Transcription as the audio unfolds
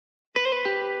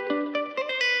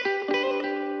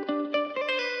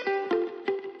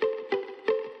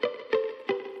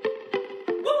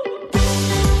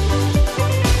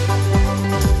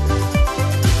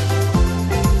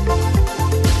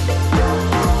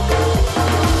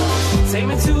Take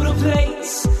me to the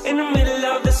place in the middle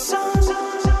of the sun.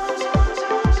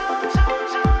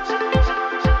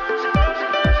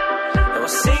 And we'll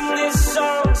sing this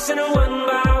song, sing it one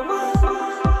by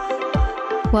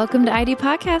one. Welcome to ID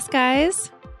Podcast, guys.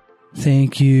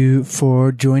 Thank you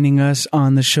for joining us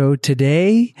on the show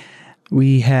today.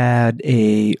 We had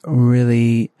a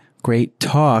really great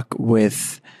talk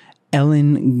with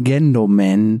Ellen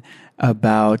Gendelman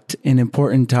about an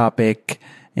important topic,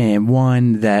 and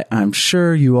one that I'm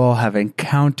sure you all have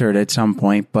encountered at some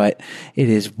point, but it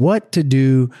is what to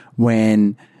do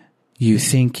when you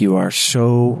think you are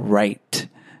so right.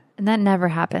 And that never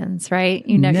happens, right?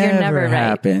 You're never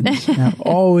happens. right. I'm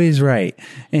always right.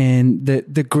 And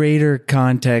the greater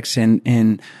context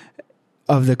and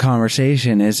of the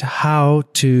conversation is how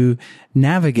to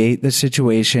navigate the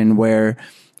situation where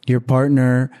your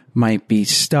partner might be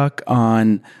stuck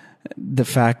on the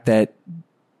fact that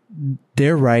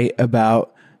they're right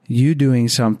about you doing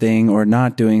something or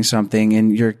not doing something,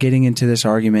 and you're getting into this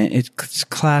argument. It's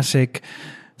classic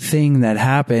thing that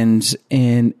happens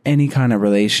in any kind of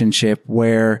relationship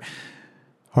where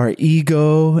our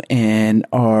ego and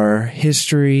our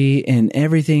history and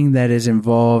everything that is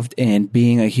involved in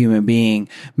being a human being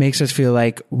makes us feel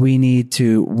like we need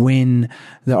to win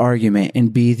the argument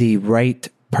and be the right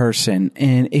person,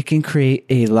 and it can create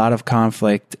a lot of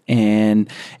conflict, and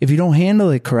if you don't handle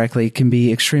it correctly, it can be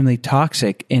extremely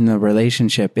toxic in the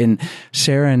relationship. And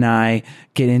Sarah and I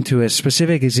get into a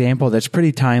specific example that's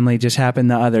pretty timely, just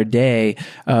happened the other day,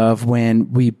 of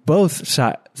when we both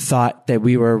thought that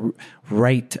we were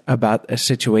right about a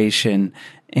situation,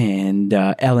 and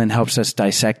Ellen helps us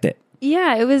dissect it.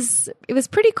 Yeah, it was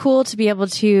pretty cool to be able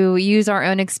to use our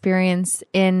own experience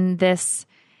in this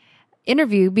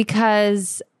interview,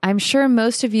 because I'm sure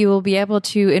most of you will be able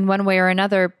to, in one way or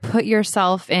another, put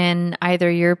yourself in either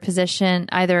your position,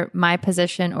 either my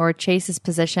position or Chase's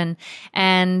position,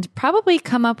 and probably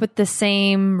come up with the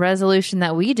same resolution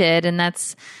that we did. And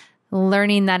that's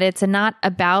learning that it's not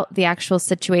about the actual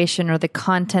situation or the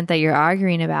content that you're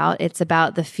arguing about. It's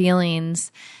about the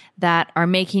feelings that are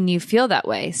making you feel that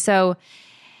way. So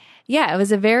yeah, it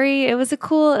was a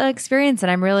cool experience,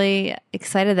 and I'm really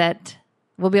excited that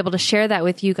we'll be able to share that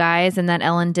with you guys, and that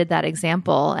Ellen did that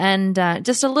example. And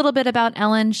just a little bit about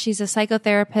Ellen. She's a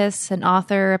psychotherapist, an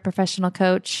author, a professional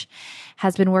coach,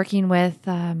 has been working with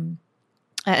and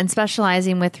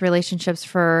specializing with relationships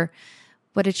for,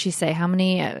 what did she say? How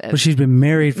many? Well, she's been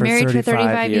married for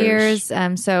 35 years.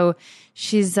 So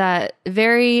she's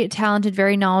very talented,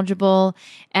 very knowledgeable.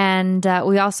 And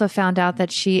we also found out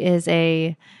that she is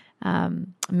a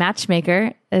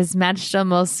matchmaker, has matched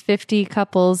almost 50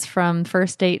 couples from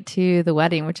first date to the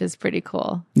wedding, which is pretty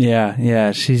cool.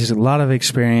 Yeah. She's a lot of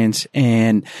experience.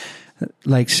 And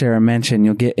like Sarah mentioned,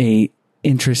 you'll get a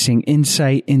interesting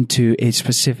insight into a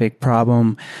specific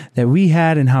problem that we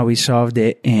had and how we solved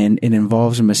it. And it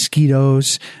involves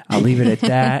mosquitoes. I'll leave it at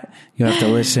that. You'll have to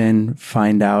listen,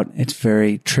 find out. It's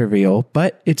very trivial,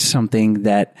 but it's something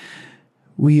that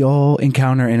we all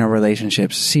encounter in our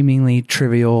relationships. Seemingly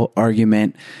trivial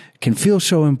argument can feel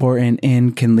so important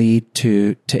and can lead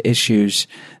to issues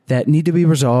that need to be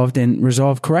resolved and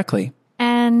resolved correctly.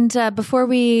 And before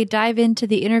we dive into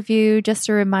the interview, just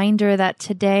a reminder that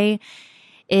today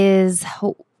is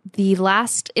the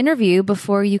last interview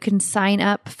before you can sign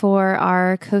up for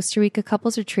our Costa Rica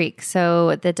couples retreat.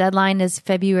 So the deadline is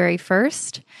February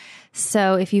 1st.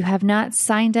 So if you have not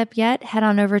signed up yet, head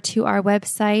on over to our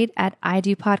website at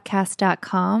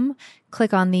idopodcast.com.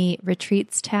 Click on the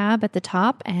retreats tab at the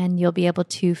top, and you'll be able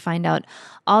to find out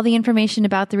all the information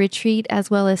about the retreat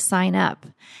as well as sign up.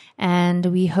 And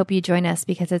we hope you join us,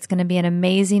 because it's going to be an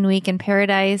amazing week in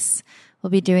paradise. We'll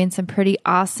be doing some pretty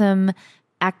awesome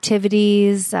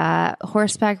activities,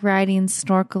 horseback riding,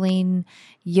 snorkeling,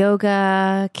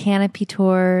 yoga, canopy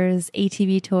tours,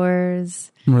 ATV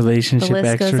tours, relationship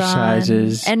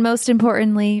exercises, and most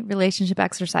importantly, relationship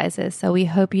exercises. So we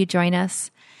hope you join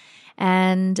us.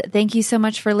 And thank you so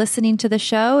much for listening to the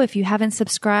show. If you haven't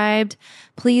subscribed,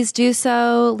 please do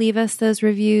so. Leave us those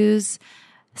reviews.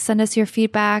 Send us your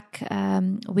feedback.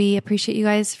 We appreciate you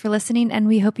guys for listening, and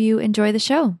we hope you enjoy the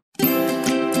show.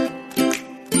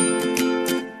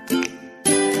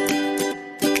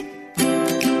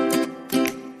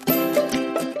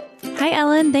 Hi,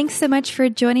 Ellen. Thanks so much for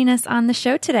joining us on the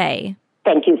show today.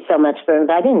 Thank you so much for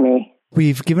inviting me.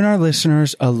 We've given our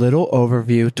listeners a little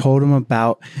overview, told them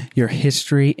about your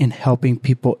history in helping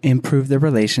people improve their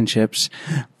relationships.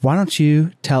 Why don't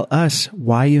you tell us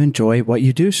why you enjoy what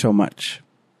you do so much?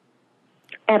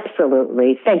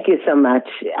 Absolutely. Thank you so much.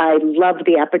 I love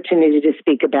the opportunity to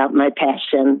speak about my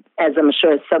passion, as I'm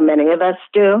sure so many of us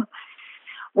do.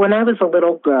 When I was a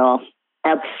little girl,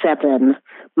 at 7,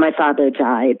 my father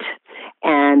died.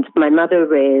 And my mother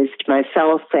raised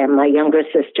myself and my younger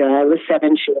sister. I was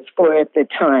 7, she was 4 at the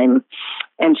time.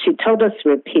 And she told us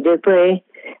repeatedly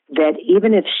that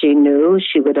even if she knew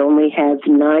she would only have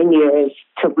 9 years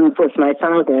to live with my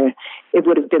father, it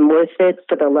would have been worth it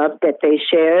for the love that they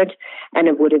shared, and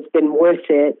it would have been worth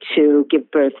it to give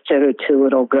birth to her 2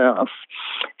 little girls.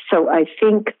 So I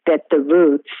think that the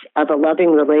roots of a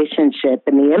loving relationship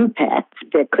and the impact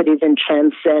that could even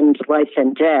transcend life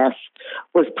and death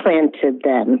was planted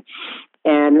then.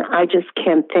 And I just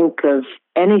can't think of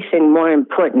anything more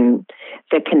important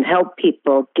that can help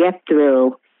people get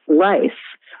through life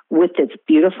with its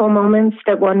beautiful moments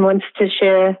that one wants to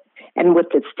share and with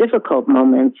its difficult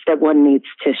moments that one needs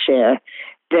to share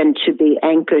than to be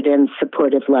anchored in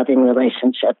supportive, loving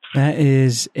relationships. That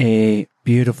is a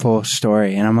beautiful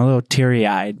story, and I'm a little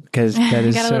teary-eyed because that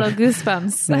is got a little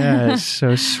goosebumps. Yeah, it's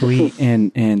so sweet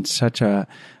and such a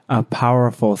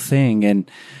powerful thing, and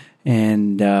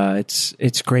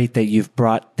it's great that you've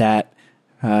brought that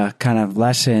kind of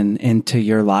lesson into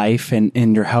your life, and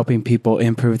you're helping people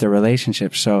improve their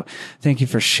relationships. So thank you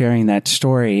for sharing that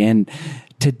story. And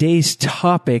today's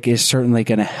topic is certainly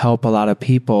going to help a lot of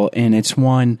people, and it's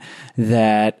one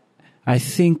that I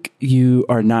think you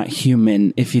are not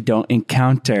human if you don't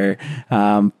encounter,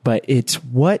 but it's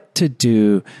what to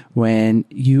do when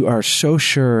you are so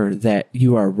sure that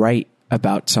you are right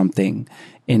about something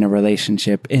in a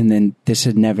relationship, and then this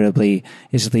inevitably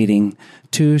is leading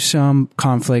to some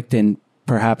conflict and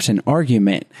perhaps an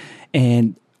argument.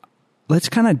 And let's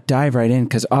kind of dive right in,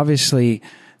 because obviously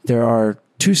there are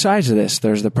 2 sides of this.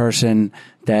 There's the person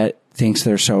that thinks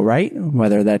they're so right,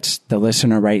 whether that's the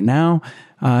listener right now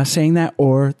saying that,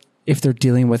 or if they're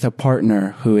dealing with a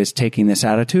partner who is taking this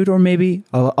attitude, or maybe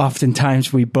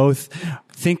oftentimes we both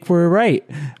think we're right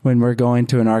when we're going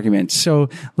to an argument. So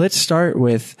let's start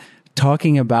with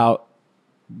talking about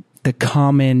the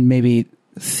common maybe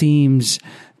themes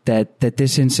that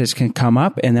this instance can come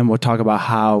up, and then we'll talk about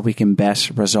how we can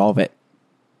best resolve it.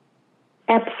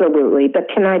 Absolutely. But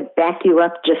can I back you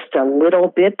up just a little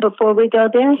bit before we go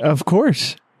there? Of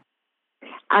course.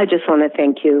 I just want to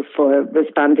thank you for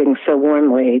responding so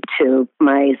warmly to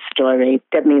my story.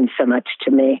 That means so much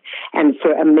to me. And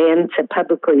for a man to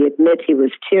publicly admit he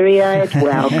was teary-eyed,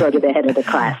 well, go to the head of the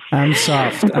class. I'm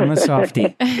soft. I'm a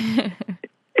softie.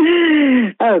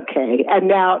 Okay. And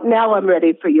now I'm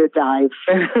ready for your dive.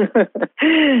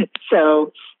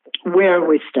 So where are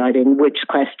we starting? Which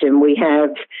question? We have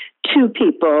 2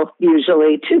 people,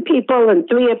 usually 2 people and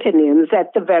 3 opinions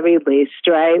at the very least,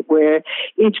 right? Where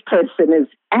each person is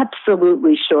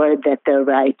absolutely sure that they're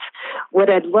right. What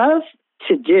I'd love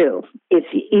to do, if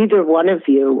either one of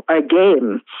you are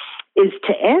game, is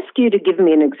to ask you to give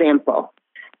me an example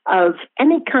of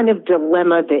any kind of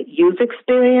dilemma that you've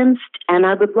experienced, and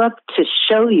I would love to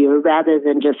show you rather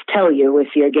than just tell you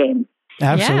if you're game.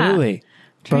 Absolutely. Yeah.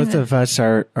 Both of us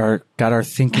are got our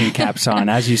thinking caps on.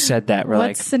 As you said that, we're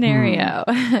what scenario?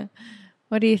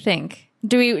 What do you think?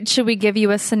 Should we give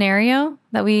you a scenario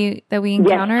that we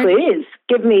encountered? Yes, please.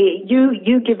 Give me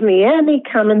give me any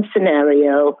common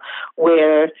scenario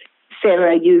where,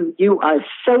 Sarah, you are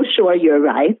so sure you're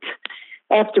right.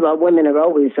 After all, women are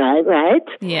always right, right?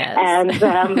 Yes. And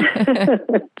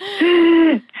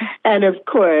and of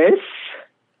course.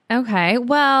 Okay.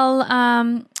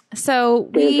 Well, so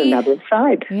there's another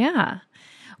side. Yeah.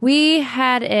 We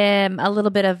had a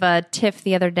little bit of a tiff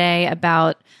the other day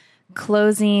about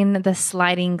closing the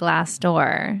sliding glass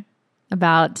door.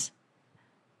 About,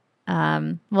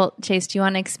 well, Chase, do you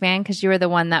want to expand? Because you were the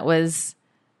one that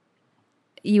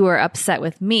you were upset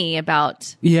with me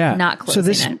about not closing so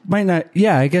this it. might not,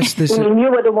 I guess this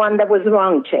You were the one that was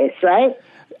wrong, Chase, right?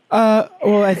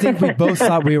 Well, I think we both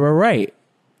thought we were right.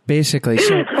 Basically,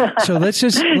 so let's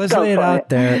lay it out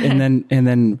there, and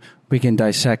then we can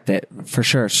dissect it for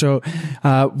sure. So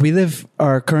we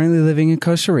are currently living in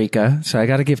Costa Rica, so I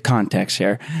got to give context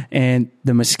here. And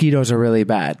the mosquitoes are really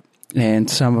bad, and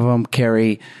some of them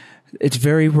carry. It's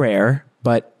very rare,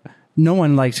 but no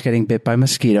one likes getting bit by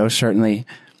mosquitoes. Certainly,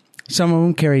 some of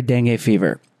them carry dengue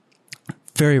fever.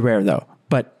 Very rare though.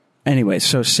 Anyway,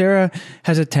 so Sarah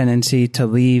has a tendency to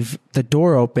leave the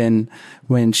door open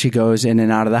when she goes in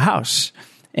and out of the house,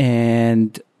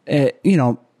 and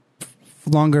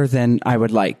longer than I would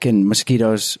like, and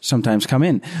mosquitoes sometimes come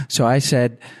in. So I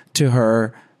said to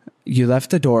her, "You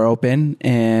left the door open,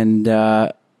 and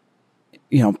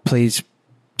please,"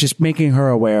 just making her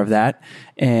aware of that,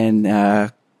 and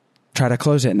try to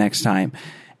close it next time.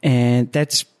 And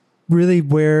that's really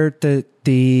where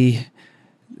the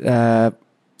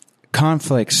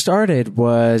conflict started.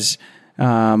 Was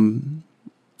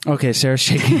Okay, Sarah's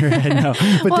shaking her head no.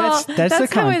 But Well, that's the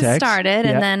context. how it started.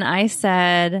 Yeah. And then I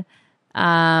said,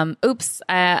 oops,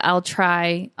 I'll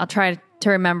try to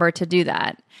remember to do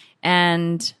that.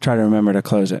 And Try to remember to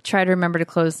close it. try to remember to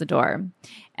close the door.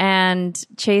 And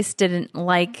Chase didn't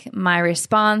like my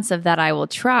response of that I will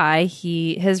try.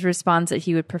 His response that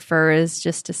he would prefer is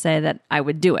just to say that I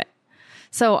would do it.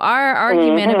 So our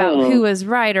argument about who was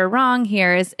right or wrong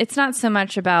here is it's not so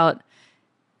much about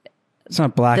It's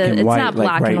not black and it's white, not like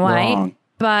black right and white, wrong.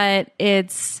 but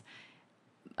it's,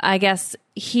 I guess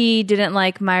he didn't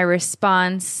like my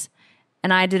response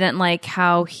and I didn't like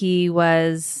how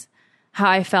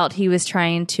I felt he was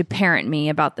trying to parent me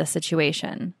about the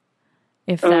situation,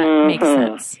 if that makes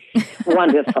sense.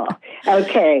 Wonderful.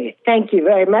 Okay. Thank you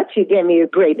very much. You gave me a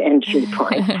great entry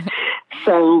point.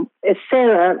 So,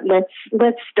 Sarah,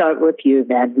 let's start with you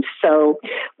then. So,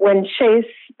 when Chase,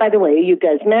 by the way, you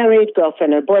guys married,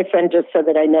 girlfriend or boyfriend, just so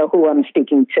that I know who I'm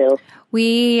speaking to?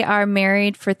 We are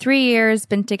married for 3 years,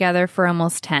 been together for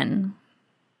almost 10.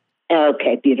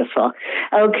 Okay, beautiful.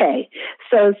 Okay,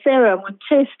 so Sarah, when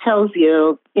Chase tells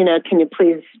you, can you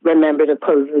please remember to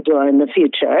close the door in the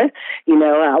future,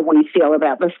 how we feel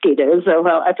about mosquitoes, or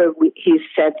however he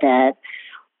said that,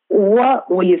 what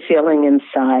were you feeling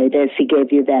inside as he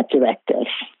gave you that directive?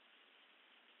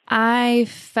 I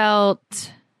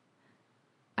felt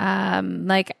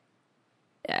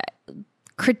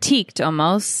critiqued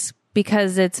almost,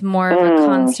 because it's more of a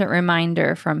constant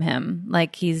reminder from him,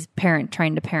 like he's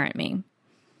trying to parent me.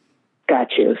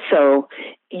 Got you. So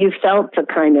you felt the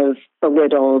kind of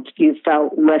belittled, you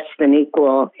felt less than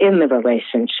equal in the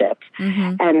relationship.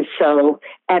 Mm-hmm. And so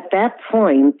at that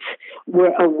point,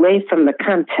 we're away from the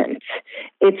content.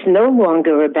 It's no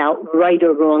longer about right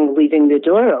or wrong leaving the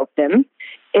door open.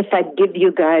 If I give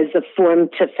you guys a form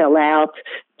to fill out,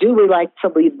 do we like to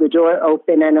leave the door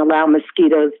open and allow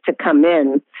mosquitoes to come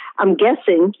in? I'm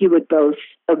guessing you would both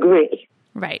agree.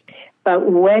 Right.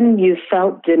 But when you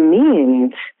felt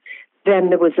demeaned, then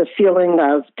there was a feeling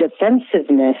of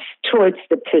defensiveness towards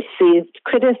the perceived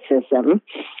criticism.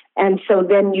 And so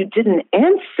then you didn't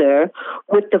answer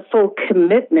with the full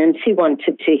commitment he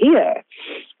wanted to hear.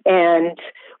 And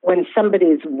when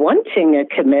somebody's wanting a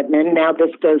commitment, now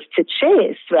this goes to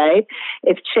Chase, right?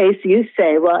 If Chase, you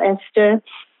say, well, Esther,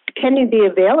 can you be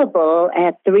available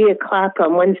at 3:00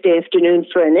 on Wednesday afternoon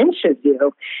for an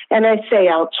interview? And I say,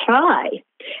 I'll try.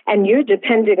 And you're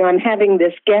depending on having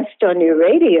this guest on your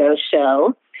radio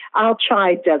show. I'll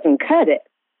try doesn't cut it,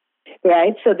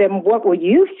 right? So then what were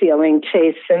you feeling,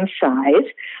 Chase, inside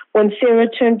when Sarah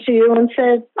turned to you and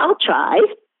said, I'll try?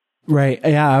 Right.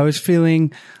 Yeah, I was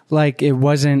feeling like it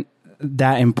wasn't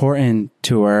that important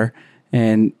to her.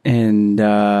 And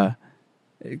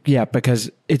yeah, because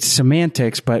it's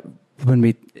semantics, but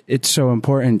it's so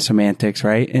important, semantics,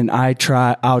 right? And I'll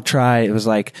try. It was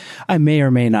like, I may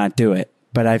or may not do it,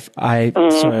 but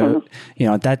so,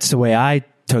 that's the way I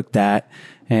took that.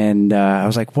 And, I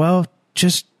was like, well,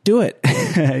 just do it,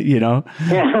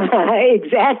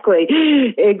 Exactly.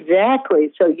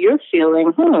 So you're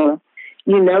feeling,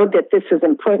 that this is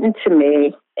important to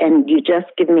me, and you just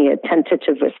give me a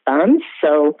tentative response.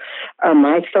 So are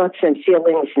my thoughts and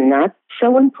feelings not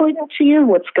so important to you?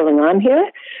 What's going on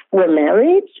here? We're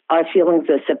married. Our feelings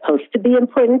are supposed to be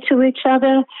important to each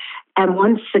other. And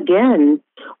once again,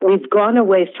 we've gone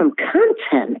away from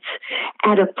content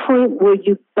at a point where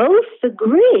you both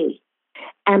agree.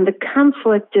 And the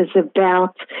conflict is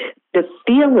about the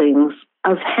feelings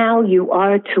of how you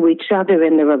are to each other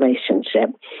in the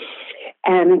relationship.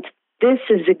 And this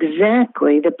is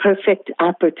exactly the perfect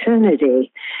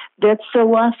opportunity that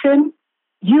so often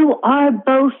you are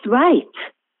both right.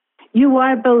 You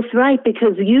are both right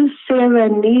because you, Sarah,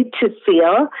 need to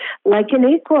feel like an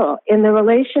equal in the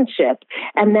relationship,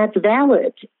 and that's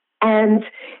valid. And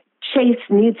Chase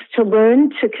needs to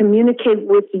learn to communicate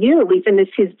with you, even if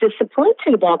he's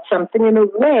disappointed about something, in a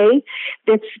way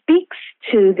that speaks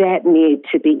to that need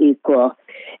to be equal.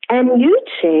 And you,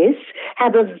 Chase,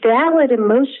 have a valid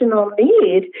emotional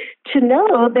need to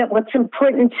know that what's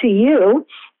important to you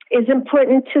is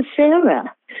important to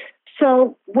Sarah.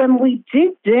 So when we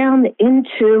dig down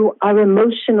into our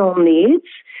emotional needs,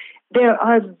 there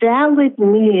are valid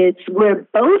needs where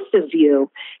both of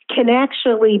you can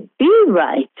actually be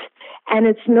right, and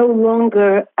it's no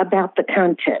longer about the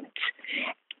content.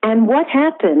 And what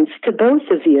happens to both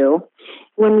of you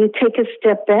when you take a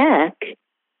step back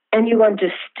and you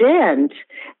understand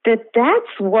that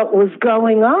that's what was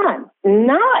going on,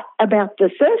 not about the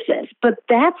surface, but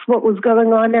that's what was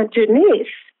going on underneath?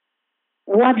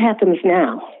 What happens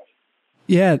now?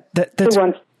 Yeah,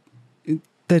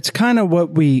 that's kind of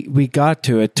what we got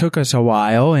to. It took us a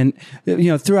while. And,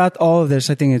 throughout all of this,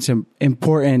 I think it's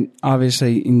important,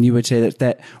 obviously, and you would say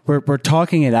that we're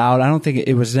talking it out. I don't think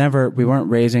it was never, we weren't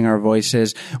raising our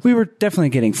voices. We were definitely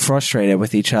getting frustrated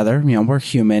with each other. We're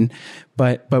human,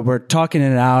 but we're talking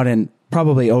it out and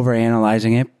probably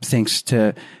overanalyzing it thanks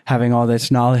to having all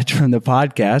this knowledge from the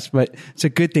podcast. But it's a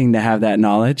good thing to have that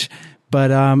knowledge.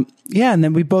 But, and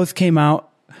then we both came out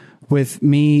with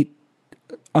me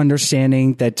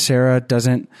understanding that Sarah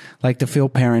doesn't like to feel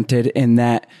parented, and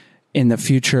that in the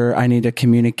future I need to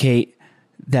communicate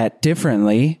that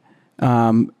differently.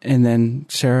 And then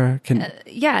Sarah can.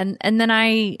 And then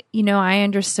I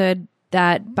understood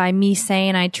that by me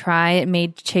saying I try, it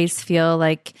made Chase feel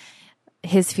like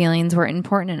his feelings weren't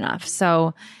important enough.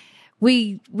 So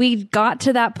we got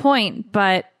to that point,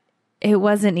 but it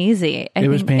wasn't easy. It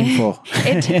was painful.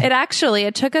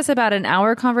 It took us about an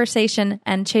hour conversation,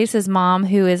 and Chase's mom,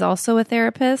 who is also a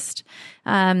therapist,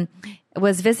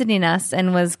 was visiting us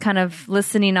and was kind of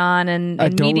listening on and I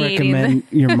don't mediating. recommend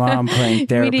your mom playing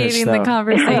therapist, mediating though. the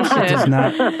conversation. It does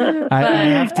not. I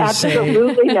have to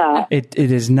Absolutely say, not. it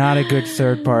is not a good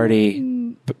third party.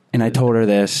 And I told her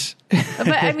this. But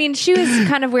I mean, she was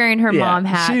kind of wearing her mom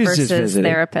hat she was just versus visiting.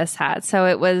 therapist hat, so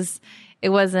it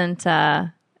wasn't.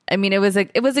 I mean, it was a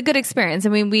good experience. I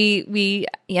mean, we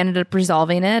ended up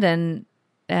resolving it, and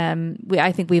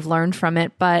I think we've learned from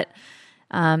it. But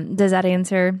does that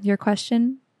answer your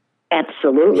question?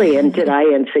 Absolutely. And did I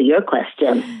answer your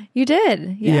question? You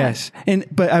did. Yeah. Yes.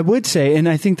 But I would say, and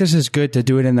I think this is good to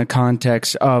do it in the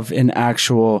context of an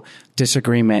actual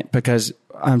disagreement, because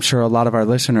I'm sure a lot of our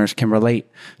listeners can relate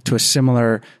to a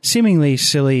similar, seemingly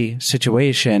silly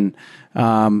situation.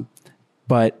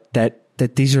 But that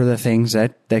these are the things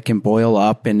that can boil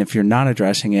up, and if you're not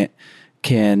addressing it,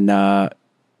 can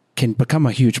become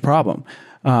a huge problem.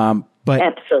 But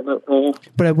absolutely.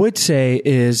 But I would say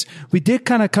is we did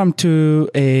kind of come to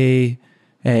a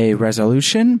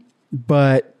resolution,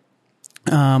 but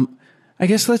I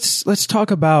guess let's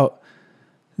talk about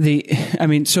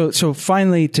so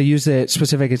finally, to use the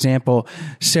specific example,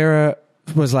 Sarah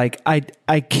was like,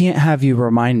 I can't have you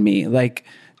remind me, like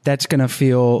that's going to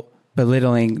feel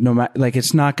belittling, no matter, like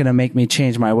it's not going to make me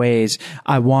change my ways.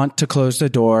 I want to close the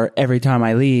door every time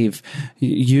I leave.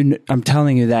 I'm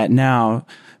telling you that now,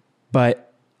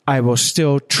 but I will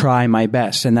still try my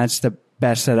best, and that's the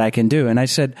best that I can do. And I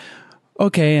said,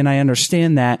 okay, and I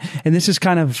understand that. And this is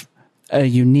kind of a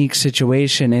unique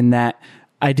situation in that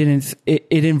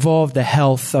it involved the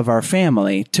health of our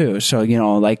family too. So,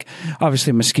 like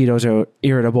obviously mosquitoes are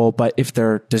irritable, but if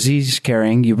they're disease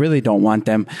carrying, you really don't want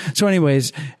them. So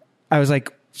anyways, I was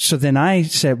like, so then I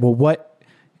said, well, what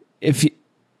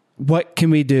can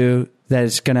we do that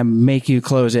is going to make you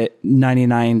close it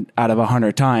 99 out of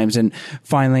 100 times? And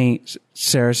finally,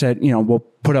 Sarah said, we'll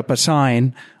put up a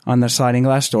sign on the sliding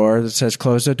glass door that says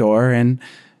close the door, and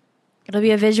it'll be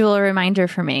a visual reminder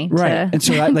for me to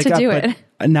do it.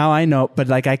 Now I know, but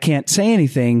like I can't say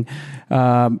anything.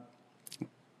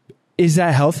 Is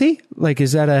that healthy? Like,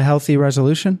 is that a healthy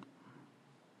resolution?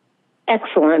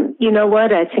 Excellent. You know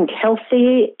what? I think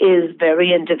healthy is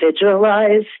very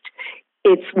individualized.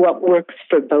 It's what works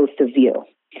for both of you.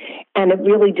 And it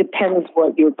really depends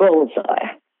what your goals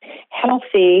are.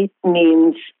 Healthy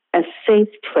means a safe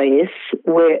place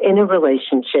where in a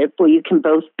relationship where you can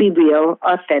both be real,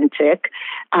 authentic,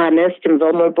 honest, and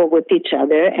vulnerable with each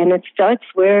other. And it starts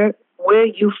where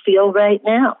you feel right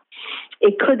now.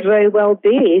 It could very well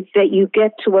be that you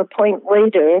get to a point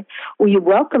later where you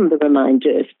welcome the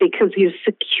reminders because you're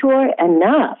secure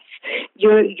enough.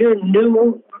 You're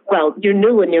new. Well, you're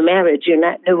new in your marriage. You're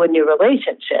not new in your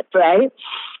relationship, right?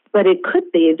 But it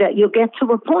could be that you'll get to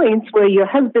a point where your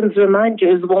husband's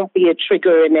reminders won't be a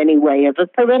trigger in any way of a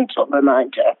parental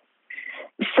reminder.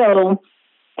 So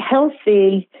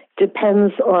healthy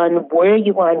depends on where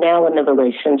you are now in the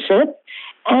relationship.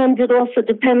 And it also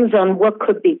depends on what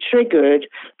could be triggered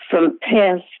from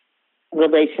past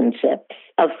relationships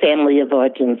of family of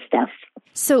origin stuff.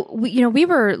 So, we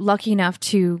were lucky enough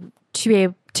to be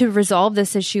able to resolve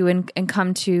this issue and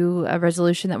come to a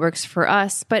resolution that works for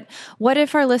us. But what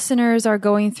if our listeners are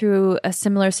going through a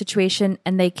similar situation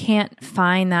and they can't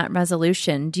find that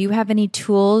resolution? Do you have any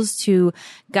tools to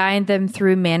guide them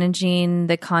through managing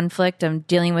the conflict of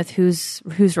dealing with who's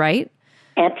right?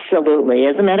 Absolutely.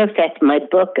 As a matter of fact, my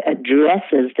book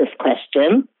addresses this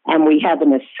question, and we have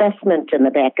an assessment in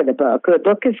the back of the book. The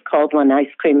book is called When Ice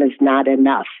Cream is Not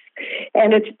Enough,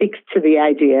 and it speaks to the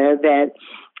idea that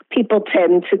people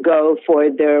tend to go for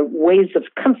their ways of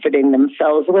comforting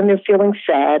themselves when they're feeling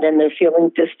sad and they're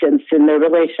feeling distance in their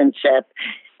relationship.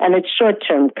 And it's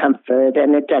short-term comfort,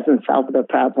 and it doesn't solve the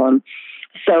problem.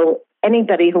 So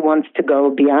anybody who wants to go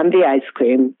beyond the ice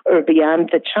cream or beyond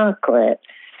the chocolate,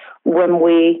 when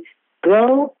we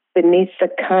go beneath the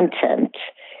content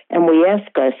and we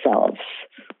ask ourselves,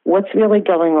 what's really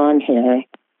going on here?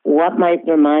 What might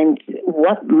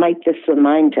this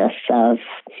remind us of?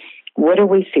 What are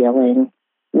we feeling?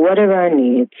 What are our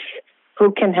needs?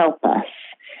 Who can help us?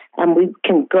 And we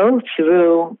can go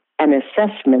through an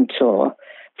assessment tool.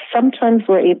 Sometimes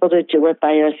we're able to do it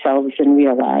by ourselves and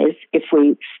realize if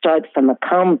we start from a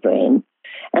calm brain.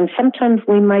 And sometimes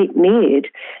we might need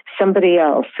somebody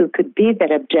else who could be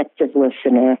that objective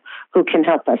listener who can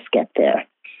help us get there.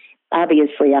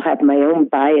 Obviously, I have my own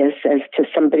bias as to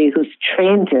somebody who's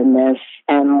trained in this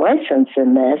and licensed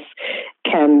in this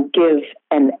can give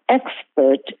an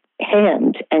expert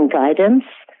hand and guidance.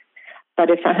 But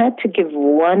if I had to give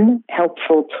one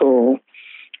helpful tool,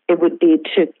 it would be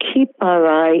to keep our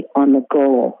eye on the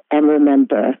goal and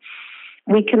remember,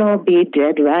 we can all be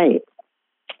dead right.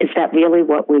 Is that really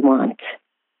what we want?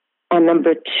 And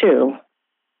number two,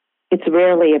 it's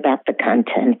rarely about the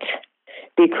content.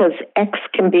 Because X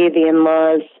can be the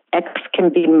in-laws, X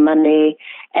can be money,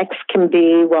 X can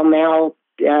be, well, now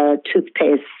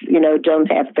toothpaste,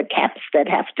 don't have the caps that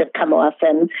have to come off.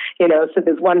 And, so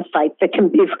there's one fight that can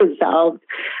be resolved.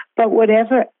 But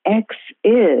whatever X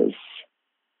is,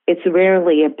 it's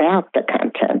rarely about the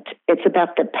content. It's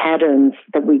about the patterns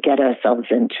that we get ourselves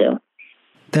into.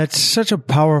 That's such a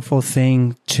powerful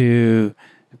thing to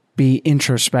be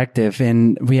introspective.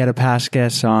 And we had a past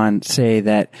guest on say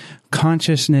that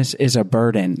consciousness is a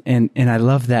burden. And I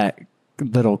love that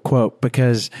little quote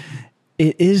because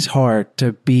it is hard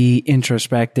to be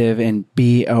introspective and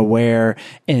be aware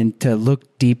and to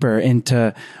look deeper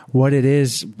into what it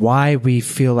is, why we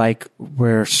feel like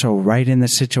we're so right in the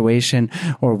situation,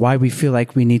 or why we feel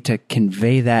like we need to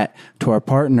convey that to our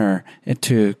partner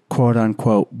to quote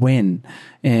unquote win.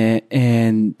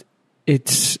 And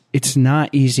it's not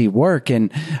easy work.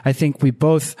 And I think we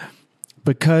both,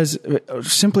 because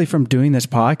simply from doing this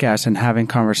podcast and having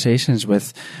conversations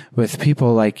with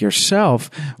people like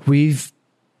yourself, we've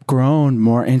grown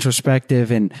more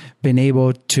introspective and been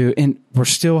able to, and we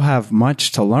still have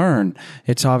much to learn.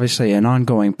 It's obviously an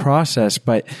ongoing process,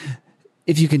 but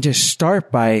if you can just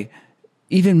start by,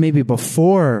 even maybe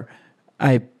before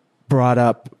I brought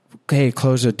up, hey,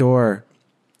 close the door,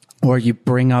 or you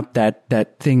bring up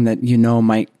that thing that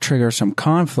might trigger some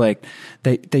conflict,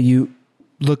 that you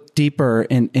look deeper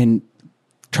and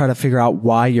try to figure out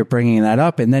why you're bringing that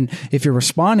up. And then if you're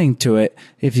responding to it,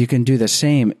 if you can do the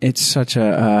same, it's such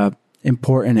a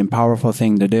important and powerful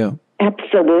thing to do.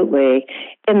 Absolutely.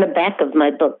 In the back of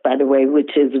my book, by the way,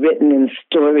 which is written in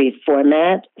story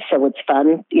format, so it's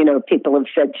fun. People have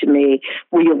said to me,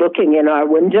 were you looking in our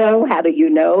window? How do you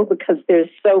know? Because they're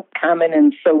so common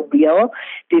and so real,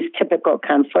 these typical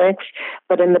conflicts.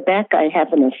 But in the back, I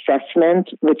have an assessment,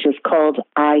 which is called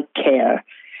I Care.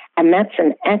 And that's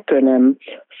an acronym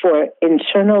for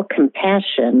internal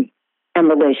compassion and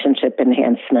relationship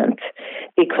enhancement.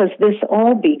 Because this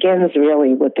all begins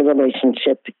really with the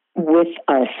relationship with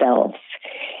ourselves.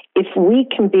 If we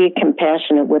can be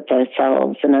compassionate with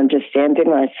ourselves and understanding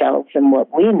ourselves and what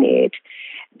we need,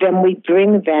 then we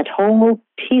bring that whole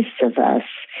piece of us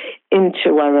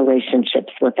into our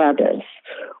relationships with others.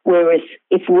 Whereas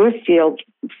if we're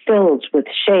filled with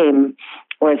shame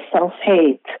or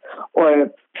self-hate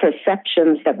or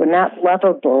perceptions that we're not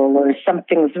lovable or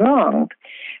something's wrong,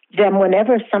 then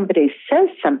whenever somebody says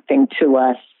something to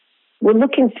us, we're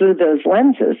looking through those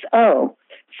lenses. Oh,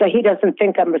 so he doesn't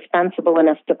think I'm responsible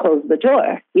enough to close the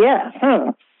door. Yeah,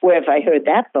 where have I heard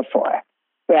that before,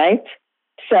 right?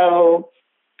 So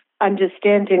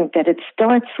understanding that it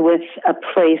starts with a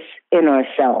place in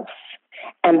ourselves,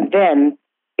 and then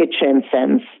it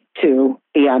transcends to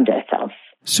beyond ourselves.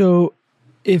 So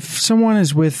if someone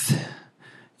is with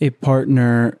a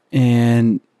partner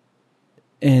and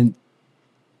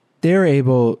they're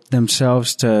able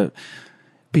themselves to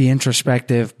be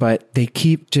introspective, but they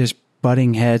keep just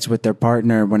butting heads with their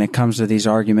partner when it comes to these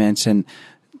arguments, and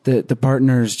the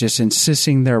partner is just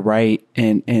insisting they're right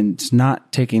and it's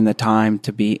not taking the time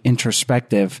to be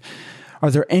introspective.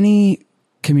 Are there any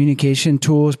communication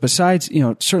tools besides,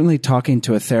 certainly talking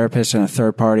to a therapist and a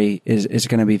third party is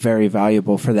going to be very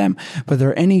valuable for them, but are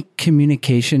there any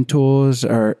communication tools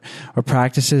or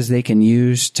practices they can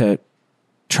use to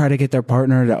try to get their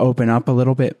partner to open up a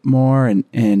little bit more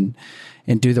and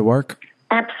do the work?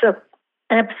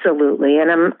 Absolutely. And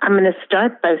I'm going to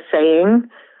start by saying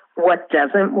what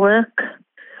doesn't work.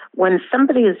 when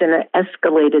somebody is in an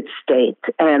escalated state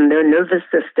and their nervous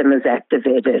system is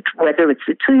activated, whether it's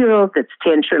a 2-year-old that's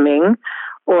tantruming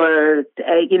or,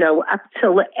 up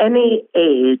till any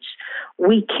age,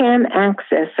 we can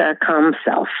access our calm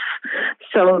self.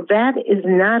 So that is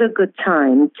not a good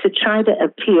time to try to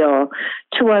appeal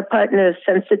to our partner's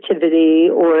sensitivity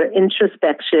or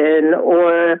introspection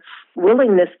or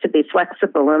willingness to be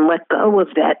flexible and let go of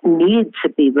that need to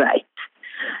be right.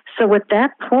 So at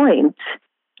that point,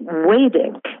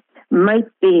 waiting might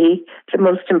be the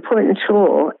most important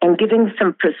tool and giving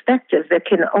some perspective that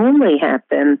can only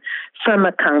happen from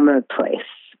a calmer place.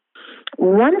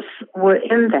 Once we're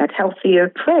in that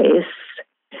healthier place,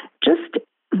 just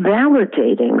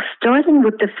validating, starting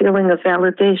with the feeling of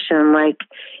validation, like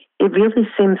it really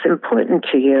seems important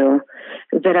to you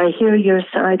that I hear your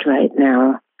side right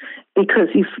now because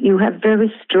you have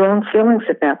very strong feelings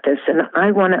about this and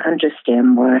I want to understand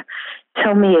more.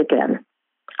 Tell me again.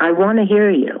 I want to hear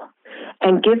you.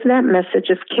 And give that message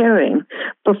of caring.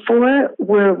 Before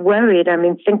we're worried,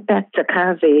 think back to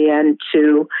Kavi and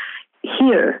to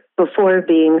hear before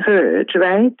being heard,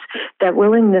 right? That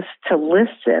willingness to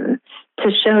listen, to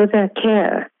show that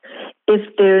care.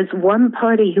 If there's one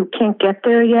party who can't get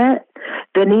there yet,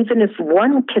 then even if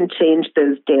one can change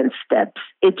those dance steps,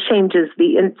 it changes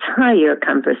the entire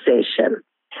conversation.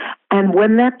 And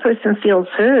when that person feels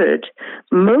heard,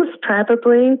 most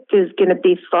probably there's going to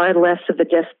be far less of a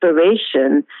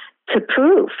desperation to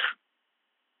prove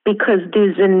because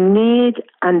there's a need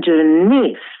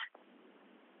underneath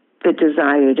the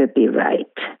desire to be right.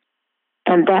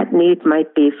 And that need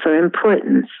might be for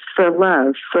importance, for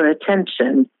love, for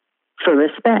attention, for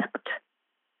respect.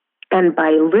 And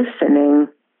by listening,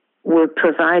 we're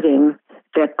providing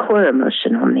that core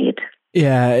emotional need.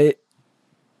 Yeah,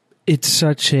 it's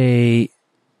such a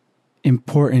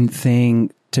important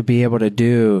thing to be able to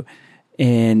do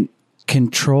in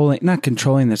not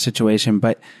controlling the situation,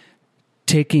 but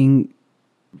taking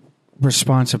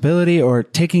responsibility or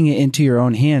taking it into your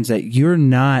own hands that you're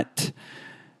not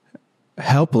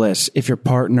helpless if your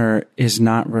partner is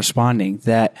not responding,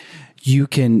 that you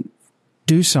can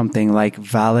do something like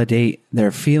validate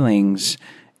their feelings,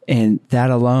 and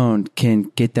that alone can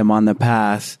get them on the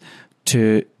path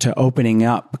to opening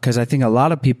up. Because I think a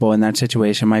lot of people in that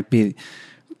situation might be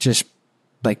just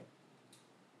like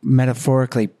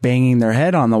metaphorically banging their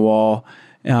head on the wall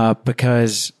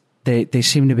because they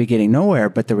seem to be getting nowhere.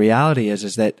 But the reality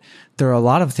is that there are a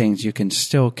lot of things you can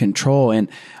still control. And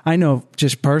I know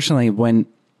just personally, when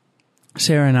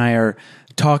Sarah and I are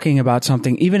talking about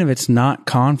something, even if it's not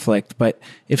conflict, but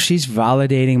if she's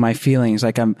validating my feelings,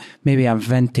 like I'm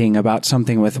venting about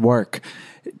something with work,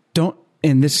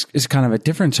 and this is kind of a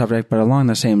different subject, but along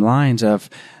the same lines of,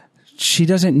 she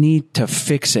doesn't need to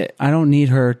fix it. I don't need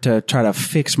her to try to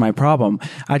fix my problem.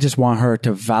 I just want her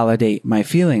to validate my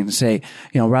feelings and say,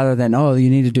 rather than, oh, you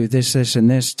need to do this, this,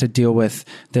 and this to deal with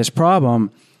this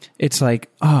problem. It's like,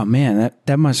 oh man,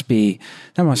 that must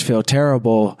feel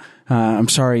terrible. I'm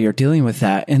sorry you're dealing with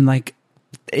that. And like,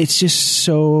 it's just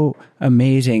so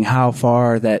amazing how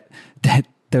far that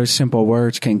those simple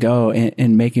words can go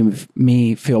in making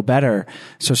me feel better.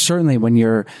 So certainly when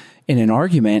you're in an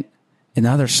argument and the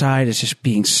other side is just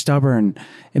being stubborn,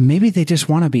 and maybe they just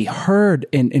want to be heard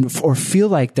or feel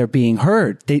like they're being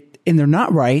heard. And they're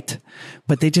not right,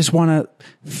 but they just want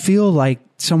to feel like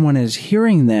someone is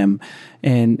hearing them.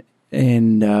 And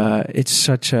it's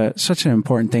such an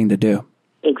important thing to do.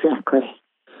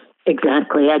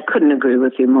 Exactly. I couldn't agree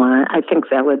with you more. I think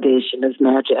validation is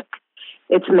magic.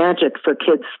 It's magic for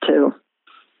kids too.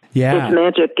 Yeah. It's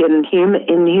magic in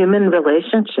human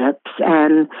relationships,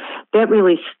 and that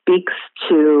really speaks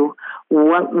to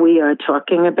what we are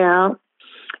talking about,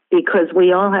 because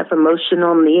we all have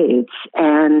emotional needs,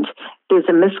 and there's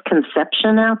a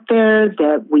misconception out there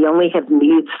that we only have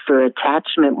needs for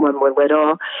attachment when we're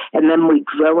little, and then we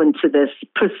grow into this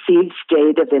perceived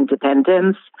state of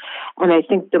independence. And I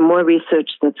think the more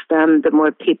research that's done, the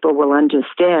more people will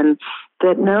understand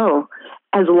that no,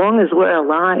 as long as we're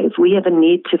alive, we have a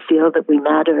need to feel that we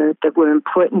matter, that we're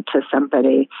important to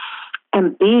somebody.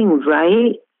 And being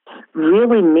right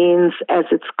really means, as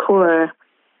its core,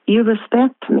 you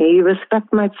respect me, you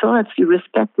respect my thoughts, you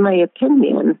respect my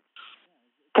opinion.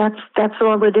 That's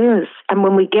all it is. And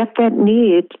when we get that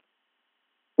need,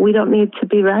 we don't need to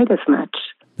be right as much.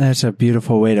 That's a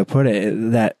beautiful way to put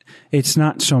it, that it's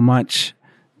not so much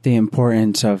the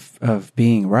importance of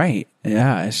being right.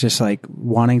 Yeah, it's just like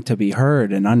wanting to be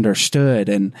heard and understood,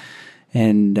 and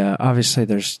obviously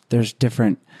there's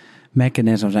different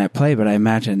mechanisms at play, but I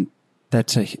imagine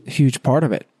that's a huge part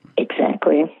of it.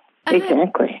 Exactly.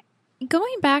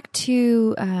 Going back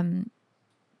to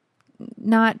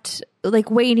not like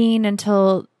waiting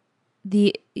until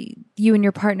you and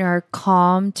your partner are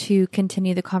calm to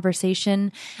continue the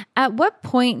conversation. At what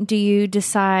point do you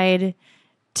decide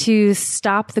to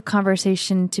stop the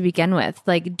conversation to begin with?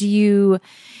 Like, do you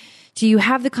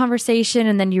have the conversation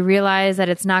and then you realize that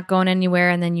it's not going anywhere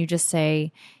and then you just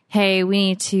say, hey, we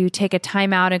need to take a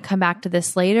time out and come back to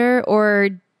this later? Or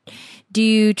do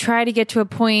you try to get to a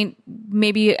point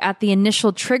maybe at the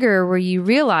initial trigger where you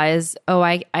realize, oh,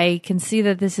 I can see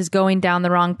that this is going down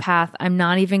the wrong path. I'm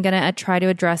not even going to try to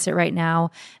address it right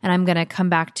now. And I'm going to come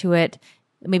back to it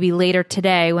maybe later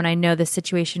today when I know the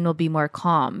situation will be more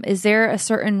calm. Is there a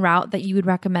certain route that you would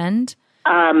recommend?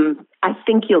 I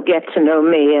think you'll get to know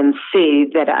me and see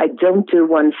that I don't do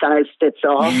one size fits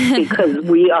all because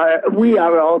we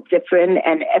are all different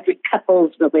and every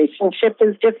couple's relationship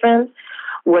is different.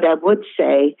 What I would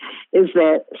say is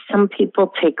that some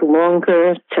people take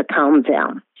longer to calm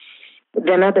down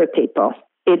than other people.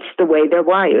 It's the way they're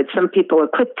wired. Some people are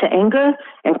quick to anger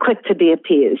and quick to be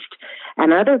appeased.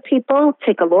 And other people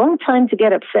take a long time to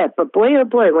get upset. But boy, oh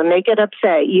boy, when they get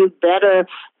upset, you better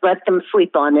let them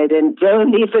sleep on it and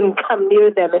don't even come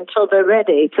near them until they're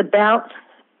ready. It's about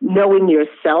knowing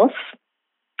yourself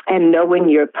and knowing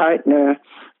your partner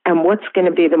and what's going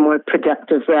to be the more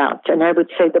productive route. And I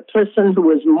would say the person who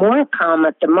is more calm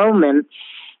at the moment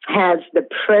has the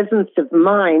presence of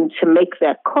mind to make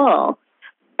that call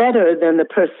better than the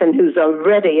person who's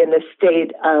already in a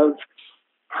state of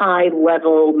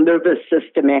high-level nervous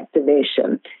system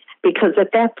activation. Because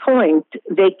at that point,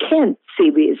 they can't see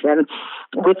reason.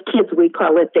 With kids, we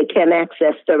call it they can't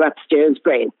access their upstairs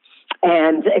brain.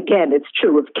 And again, it's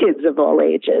true of kids of all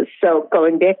ages. So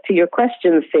going back to your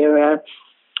question, Sarah,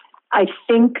 I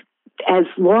think as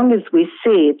long as we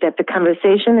see that the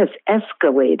conversation is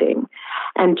escalating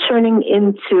and turning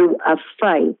into a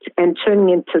fight and turning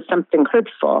into something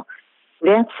hurtful,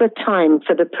 that's a time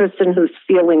for the person who's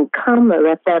feeling calmer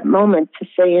at that moment to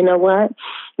say, you know what,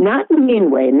 not in a mean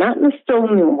way, not in a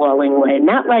stonewalling way,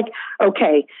 not like,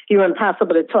 okay, you're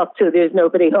impossible to talk to, there's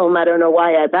nobody home, I don't know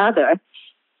why I bother,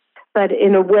 but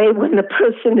in a way when the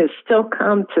person is still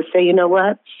calm to say, you know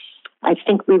what, I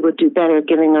think we would do better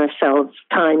giving ourselves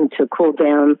time to cool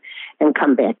down and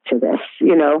come back to this.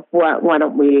 You know, why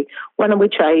don't we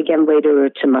try again later or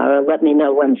tomorrow? Let me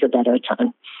know when's a better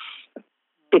time.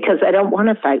 Because I don't want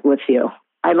to fight with you.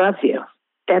 I love you.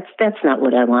 That's not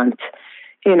what I want,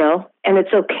 you know, and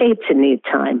it's okay to need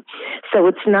time. So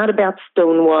it's not about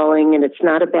stonewalling and it's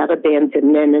not about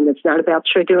abandonment and it's not about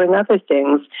triggering other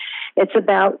things. It's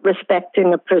about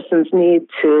respecting a person's need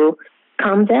to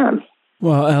calm down.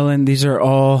 Well, Ellen, these are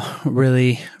all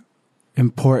really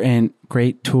important,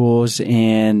 great tools.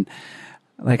 And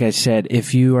like I said,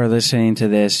 if you are listening to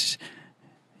this,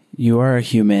 you are a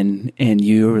human and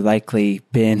you've likely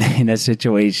been in a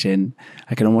situation,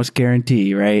 I can almost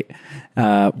guarantee, right,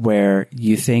 where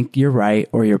you think you're right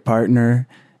or your partner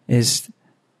is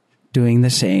doing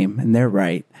the same and they're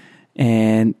right.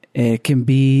 And it can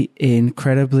be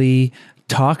incredibly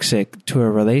toxic to a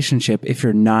relationship if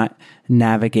you're not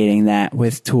navigating that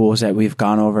with tools that we've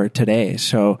gone over today.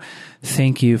 So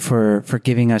thank you for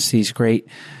giving us these great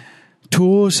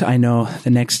tools. I know the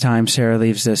next time Sarah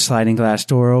leaves the sliding glass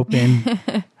door open,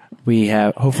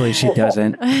 hopefully she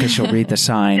doesn't because she'll read the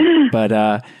sign,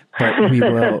 but we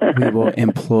will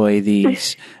employ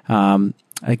these,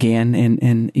 again,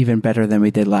 and even better than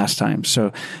we did last time.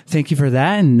 So thank you for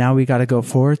that. And now we got to go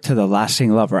forward to the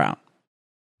lasting love route.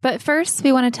 But first,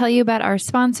 we want to tell you about our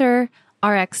sponsor,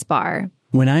 RX Bar.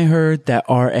 When I heard that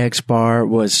RX Bar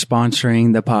was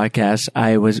sponsoring the podcast,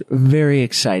 I was very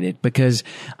excited because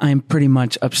I'm pretty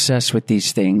much obsessed with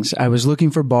these things. I was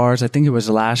looking for bars, I think it was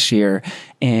last year,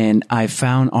 and I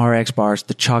found RX Bars,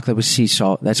 the chocolate with sea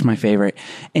salt. That's my favorite.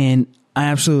 And I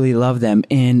absolutely love them.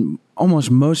 And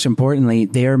almost most importantly,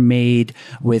 they're made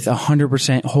with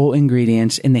 100% whole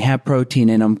ingredients and they have protein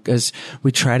in them because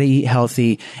we try to eat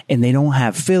healthy and they don't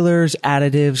have fillers,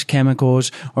 additives,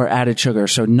 chemicals, or added sugar.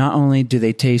 So not only do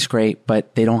they taste great,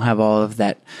 but they don't have all of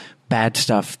that bad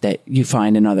stuff that you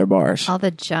find in other bars. All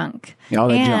the junk.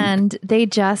 And they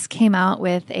just came out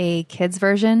with a kids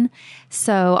version.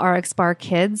 So RX Bar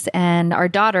Kids and our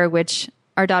daughter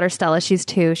Stella, she's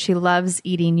 2. She loves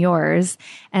eating yours.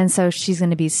 And so she's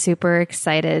going to be super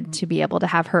excited to be able to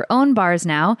have her own bars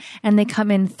now. And they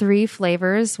come in 3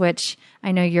 flavors, which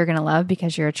I know you're going to love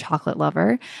because you're a chocolate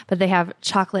lover. But they have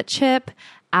chocolate chip,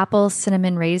 apple,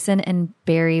 cinnamon raisin, and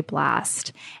berry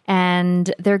blast.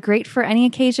 And they're great for any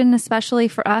occasion, especially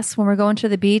for us when we're going to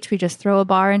the beach. We just throw a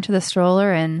bar into the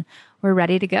stroller and we're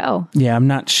ready to go. Yeah, I'm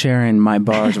not sharing my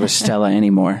bars with Stella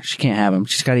anymore. She can't have them.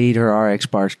 She's got to eat her RX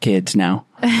bars kids now.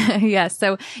 Yes.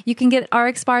 So you can get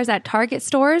RX bars at Target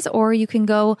stores, or you can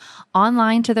go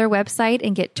online to their website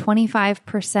and get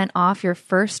 25% off your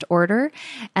first order.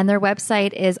 And their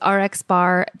website is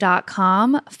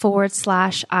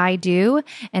rxbar.com/I do.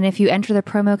 And if you enter the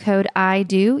promo code I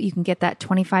do, you can get that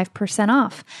 25%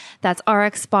 off. That's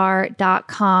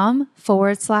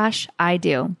rxbar.com/I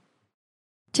do.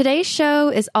 Today's show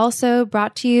is also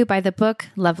brought to you by the book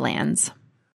Lovelands.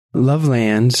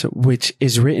 Lovelands, which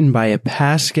is written by a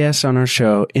past guest on our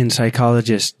show and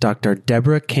psychologist Dr.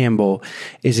 Deborah Campbell,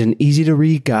 is an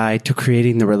easy-to-read guide to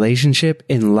creating the relationship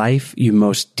in life you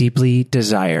most deeply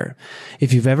desire.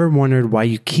 If you've ever wondered why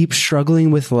you keep struggling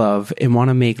with love and want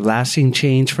to make lasting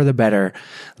change for the better,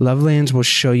 Lovelands will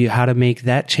show you how to make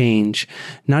that change,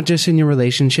 not just in your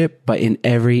relationship, but in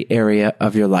every area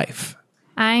of your life.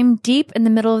 I'm deep in the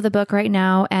middle of the book right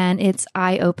now, and it's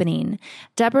eye-opening.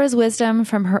 Deborah's wisdom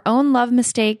from her own love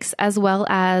mistakes as well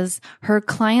as her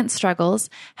client struggles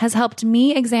has helped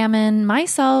me examine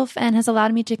myself and has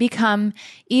allowed me to become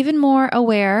even more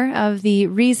aware of the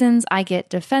reasons I get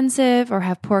defensive or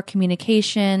have poor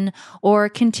communication or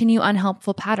continue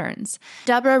unhelpful patterns.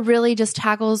 Deborah really just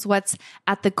tackles what's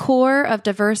at the core of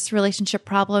diverse relationship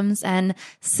problems and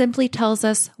simply tells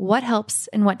us what helps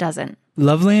and what doesn't.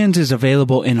 Lovelands is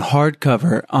available in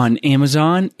hardcover on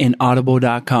Amazon and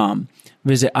audible.com.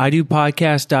 Visit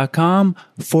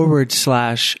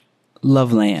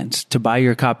idopodcast.com/Lovelands to buy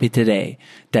your copy today.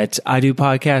 That's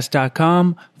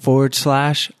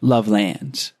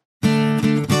idopodcast.com/Lovelands.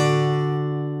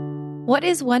 What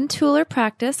is one tool or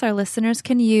practice our listeners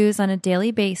can use on a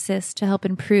daily basis to help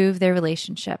improve their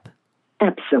relationship?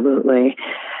 Absolutely.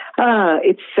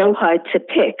 It's so hard to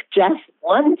pick just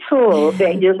one tool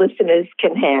that your listeners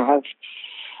can have.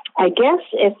 I guess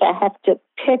if I have to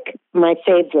pick my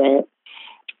favorite,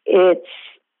 it's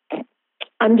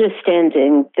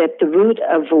understanding that the root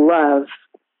of love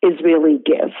is really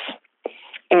give.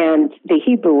 And the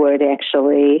Hebrew word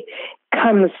actually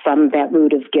comes from that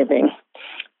root of giving.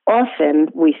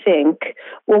 Often we think,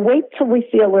 well, wait till we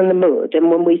feel in the mood. And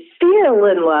when we feel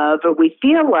in love or we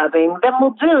feel loving, then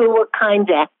we'll do a kind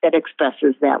act that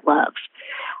expresses that love.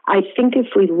 I think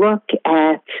if we look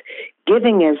at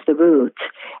giving as the root,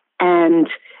 and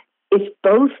if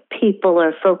both people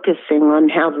are focusing on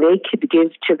how they could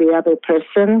give to the other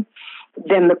person,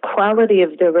 then the quality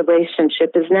of their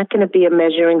relationship is not going to be a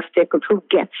measuring stick of who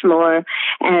gets more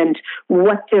and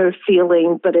what they're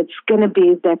feeling, but it's going to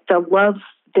be that the love,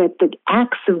 that the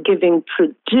acts of giving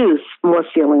produce more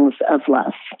feelings of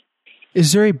love.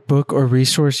 Is there a book or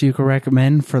resource you could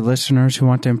recommend for listeners who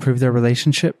want to improve their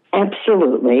relationship?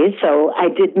 Absolutely. So I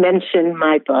did mention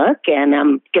my book, and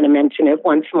I'm going to mention it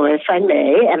once more if I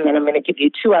may, and then I'm going to give you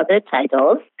two other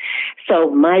titles. So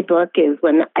my book is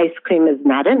When Ice Cream Is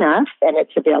Not Enough, and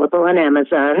it's available on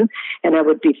Amazon, and I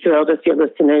would be thrilled if your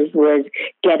listeners would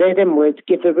get it and would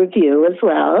give a review as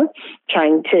well,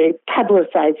 trying to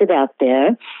publicize it out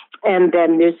there. And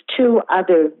then there's two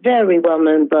other very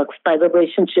well-known books by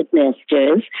relationship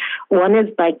masters. One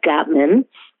is by Gottman,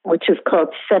 which is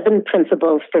called 7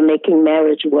 Principles for Making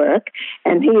Marriage Work.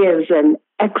 And he is an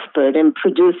expert in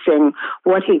producing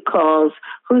what he calls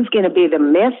who's going to be the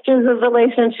masters of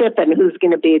relationship and who's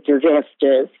going to be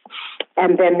disasters.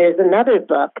 And then there's another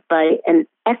book by an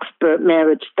expert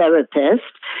marriage therapist.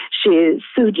 She is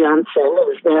Sue Johnson,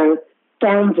 who's the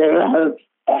founder of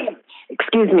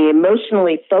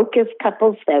Emotionally Focused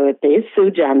Couples Therapy,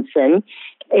 Sue Johnson.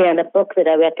 And a book that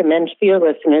I recommend for your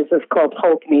listeners is called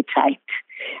Hold Me Tight.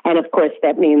 And of course,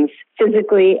 that means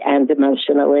physically and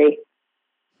emotionally.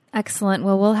 Excellent.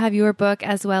 Well, we'll have your book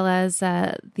as well as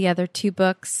the other two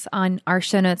books on our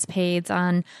show notes page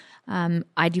on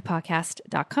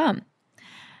idopodcast.com.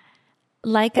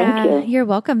 You're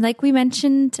welcome. Like we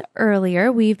mentioned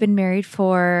earlier, we've been married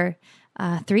for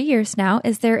 3 years now.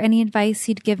 Is there any advice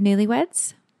you'd give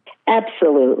newlyweds?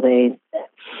 Absolutely.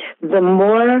 The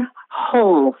more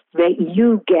whole that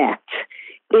you get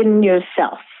in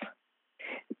yourself,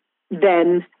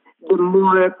 then the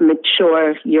more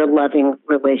mature your loving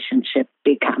relationship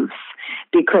becomes.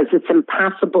 Because it's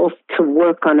impossible to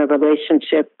work on a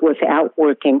relationship without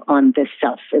working on the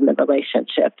self in the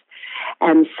relationship.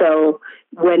 And so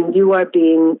when you are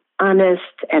being honest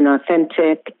and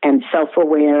authentic and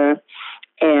self-aware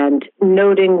and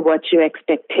noting what your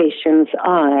expectations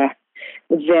are,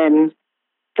 then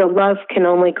the love can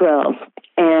only grow.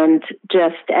 And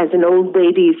just as an old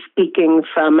lady speaking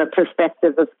from a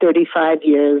perspective of 35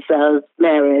 years of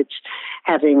marriage,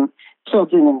 having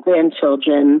children and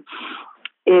grandchildren,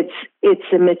 it's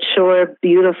a mature,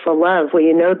 beautiful love where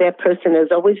you know that person is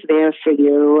always there for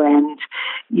you, and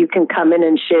you can come in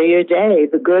and share your day,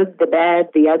 the good, the bad,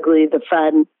 the ugly, the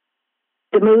fun,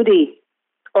 the moody,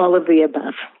 all of the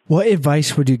above. What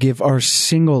advice would you give our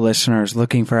single listeners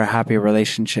looking for a happy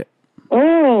relationship?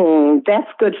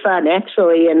 That's good fun.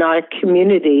 Actually, in our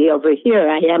community over here,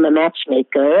 I am a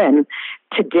matchmaker, and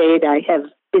to date, I have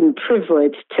been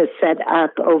privileged to set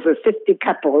up over 50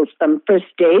 couples from first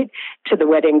date to the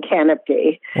wedding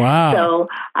canopy. Wow. So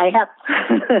I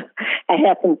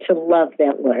happen to love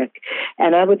that work.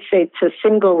 And I would say to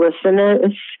single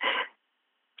listeners,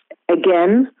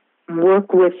 again,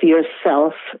 work with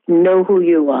yourself, know who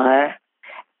you are,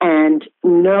 and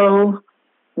know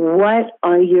what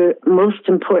are your most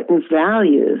important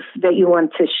values that you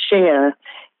want to share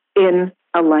in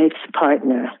a life's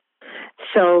partner.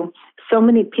 So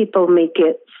many people make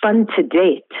it fun to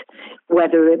date,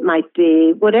 whether it might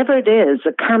be whatever it is,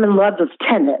 a common love of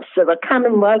tennis or a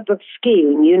common love of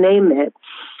skiing, you name it.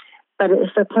 But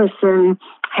if a person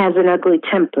has an ugly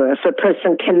temper, if a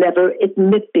person can never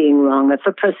admit being wrong, if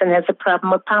a person has a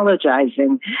problem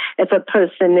apologizing, if a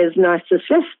person is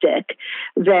narcissistic,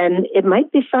 then it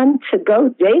might be fun to go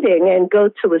dating and go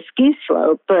to a ski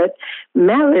slope, but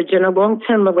marriage in a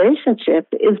long-term relationship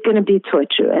is going to be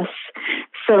torturous.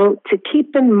 So to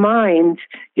keep in mind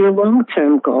your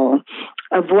long-term goal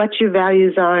of what your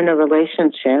values are in a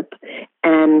relationship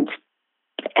and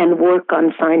work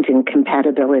on finding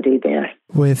compatibility there.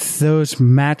 With those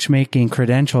matchmaking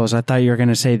credentials, I thought you were going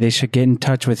to say they should get in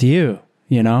touch with you.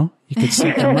 You know, you could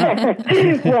set them up.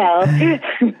 Well,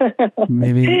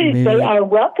 maybe they are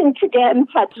welcome to get in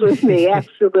touch with me.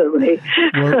 Absolutely.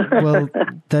 Well,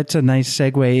 that's a nice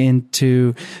segue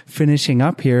into finishing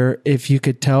up here. If you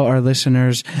could tell our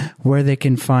listeners where they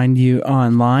can find you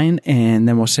online, and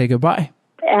then we'll say goodbye.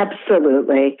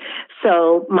 Absolutely.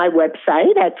 So my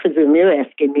website, I presume you're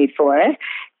asking me for,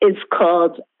 is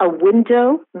called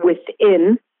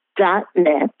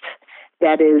awindowwithin.net.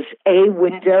 That is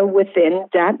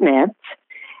awindowwithin.net.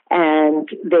 And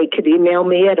they could email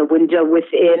me at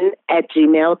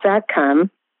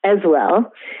awindowwithin@gmail.com as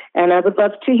well. And I would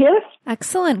love to hear.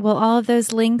 Excellent. Well, all of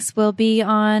those links will be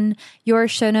on your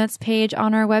show notes page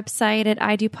on our website at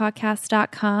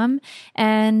idopodcast.com.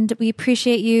 And we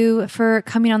appreciate you for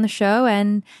coming on the show.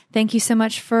 And thank you so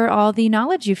much for all the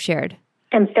knowledge you've shared.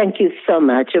 And thank you so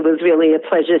much. It was really a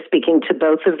pleasure speaking to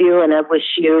both of you. And I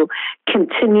wish you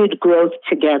continued growth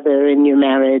together in your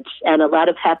marriage and a lot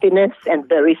of happiness and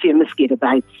very few mosquito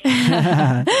bites.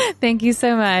 Thank you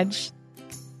so much.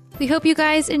 We hope you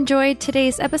guys enjoyed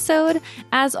today's episode.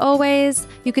 As always,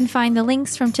 you can find the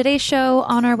links from today's show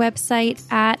on our website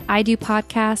at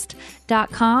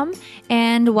idopodcast.com.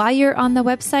 And while you're on the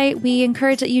website, we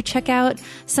encourage that you check out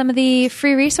some of the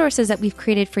free resources that we've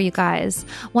created for you guys.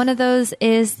 One of those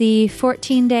is the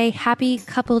 14-day Happy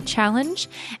Couple Challenge.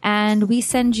 And we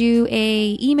send you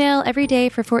an email every day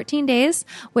for 14 days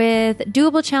with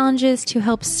doable challenges to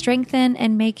help strengthen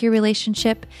and make your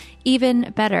relationship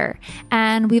even better.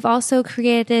 And we've also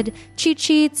created cheat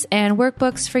sheets and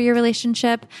workbooks for your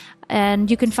relationship. And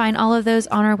you can find all of those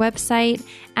on our website.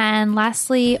 And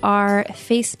lastly, our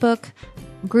Facebook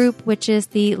group, which is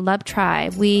the Love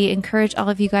Tribe. We encourage all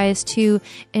of you guys to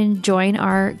join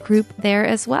our group there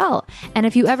as well. And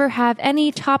if you ever have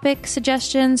any topic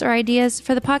suggestions or ideas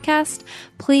for the podcast,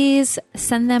 please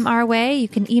send them our way. You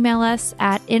can email us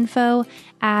at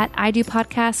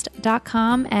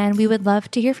info@idopodcast.com, and we would love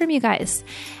to hear from you guys.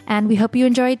 And we hope you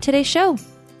enjoyed today's show.